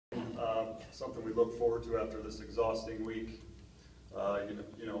something we look forward to after this exhausting week.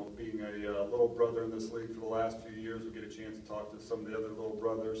 Being a little brother in this league for the last few years, we get a chance to talk to some of the other little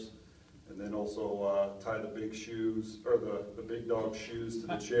brothers, and then also tie the big shoes, or the big dog shoes to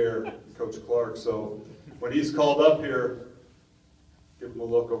the chair, Coach Clark. So when he's called up here, give him a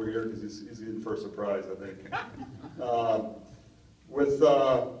look over here because he's in for a surprise, I think. With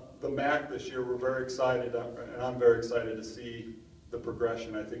the MAC this year, we're very excited, and I'm very excited to see the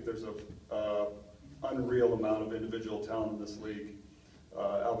progression. I think there's a unreal amount of individual talent in this league.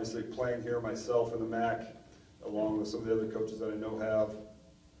 Obviously playing here myself in the MAC, along with some of the other coaches that I know have,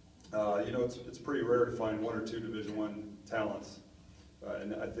 it's pretty rare to find one or two Division I talents.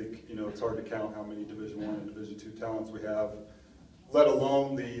 And I think, it's hard to count how many Division I and Division II talents we have, let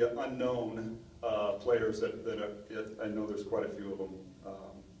alone the unknown players that I know there's quite a few of them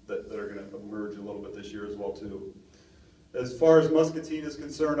that are going to emerge a little bit this year as well too. As far as Muscatine is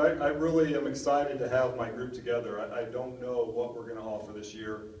concerned, I really am excited to have my group together. I don't know what we're going to offer this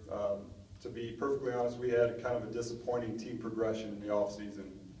year. To be perfectly honest, we had kind of a disappointing team progression in the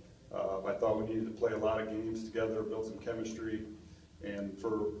offseason. I thought we needed to play a lot of games together, build some chemistry, and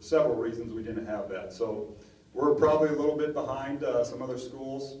for several reasons we didn't have that. So we're probably a little bit behind some other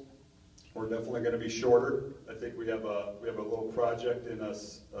schools. We're definitely going to be shorter. I think we have a little project in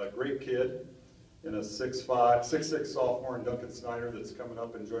a great kid, in a 6'6" sophomore in Duncan Snyder that's coming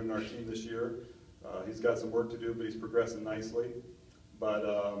up and joining our team this year. He's got some work to do, but he's progressing nicely. But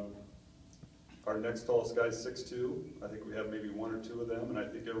our next tallest guy is 6'2". I think we have maybe one or two of them, and I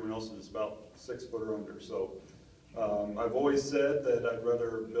think everyone else is about 6 foot or under. So I've always said that I'd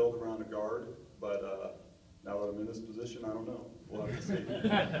rather build around a guard, but now that I'm in this position, I don't know. We'll have to see.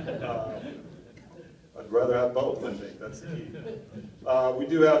 I'd rather have both, I think. That's the key. We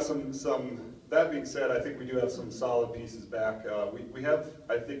do have some, that being said, I think we do have some solid pieces back. We have,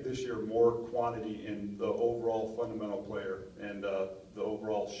 I think this year, more quantity in the overall fundamental player and the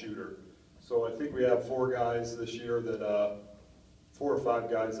overall shooter. So I think we have 4 guys this year that, 4 or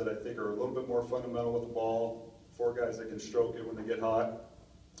 5 guys that I think are a little bit more fundamental with the ball, 4 guys that can stroke it when they get hot.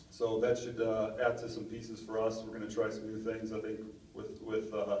 So that should add to some pieces for us. We're going to try some new things, I think,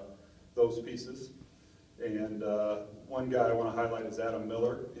 with those pieces. And one guy I want to highlight is Adam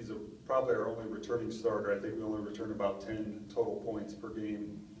Miller. He's probably our only returning starter. I think we only return about 10 total points per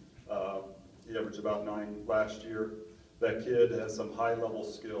game. He averaged about 9 last year. That kid has some high-level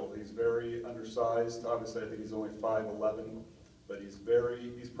skill. He's very undersized. Obviously, I think he's only 5'11", but he's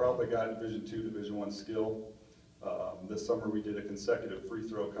probably got Division II, Division I skill. This summer we did a consecutive free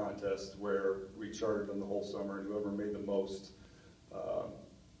throw contest where we charted them the whole summer, and whoever made the most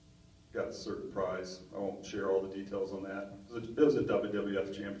got a certain prize. I won't share all the details on that. It was a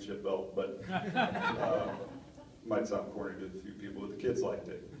WWF championship belt, but might sound corny to a few people, but the kids liked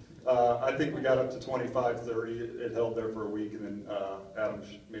it. I think we got up to 25-30. It held there for a week, and then Adam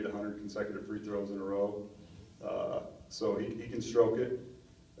made 100 consecutive free throws in a row. So he can stroke it.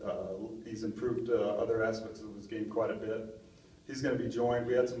 He's improved other aspects of his game quite a bit. He's going to be joined.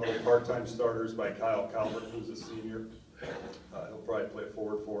 We had some other part-time starters by Kyle Calvert, who's a senior. He'll probably play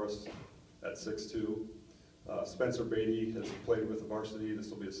forward for us at 6'2". Spencer Beatty has played with the varsity. This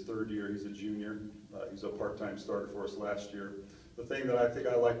will be his 3rd year. He's a junior. He's a part-time starter for us last year. The thing that I think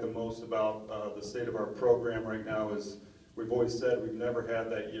I like the most about the state of our program right now is we've always said we've never had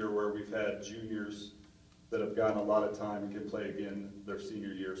that year where we've had juniors that have gotten a lot of time and can play again their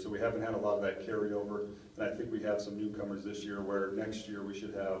senior year. So we haven't had a lot of that carryover, and I think we have some newcomers this year where next year we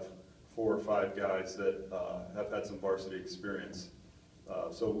should have 4 or 5 guys that have had some varsity experience.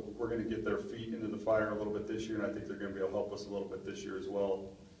 So we're going to get their feet into the fire a little bit this year, and I think they're going to be able to help us a little bit this year as well.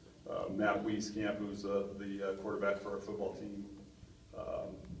 Matt Wieskamp, who's the quarterback for our football team.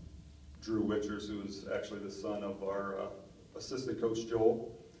 Drew Witchers, who is actually the son of our assistant coach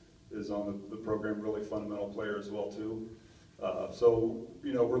Joel, is on the program, really fundamental player as well too. So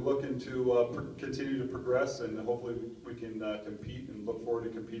we're looking to continue to progress, and hopefully we can compete, and look forward to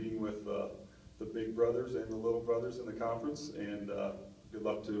competing with the big brothers and the little brothers in the conference, and good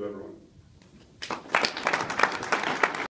luck to everyone.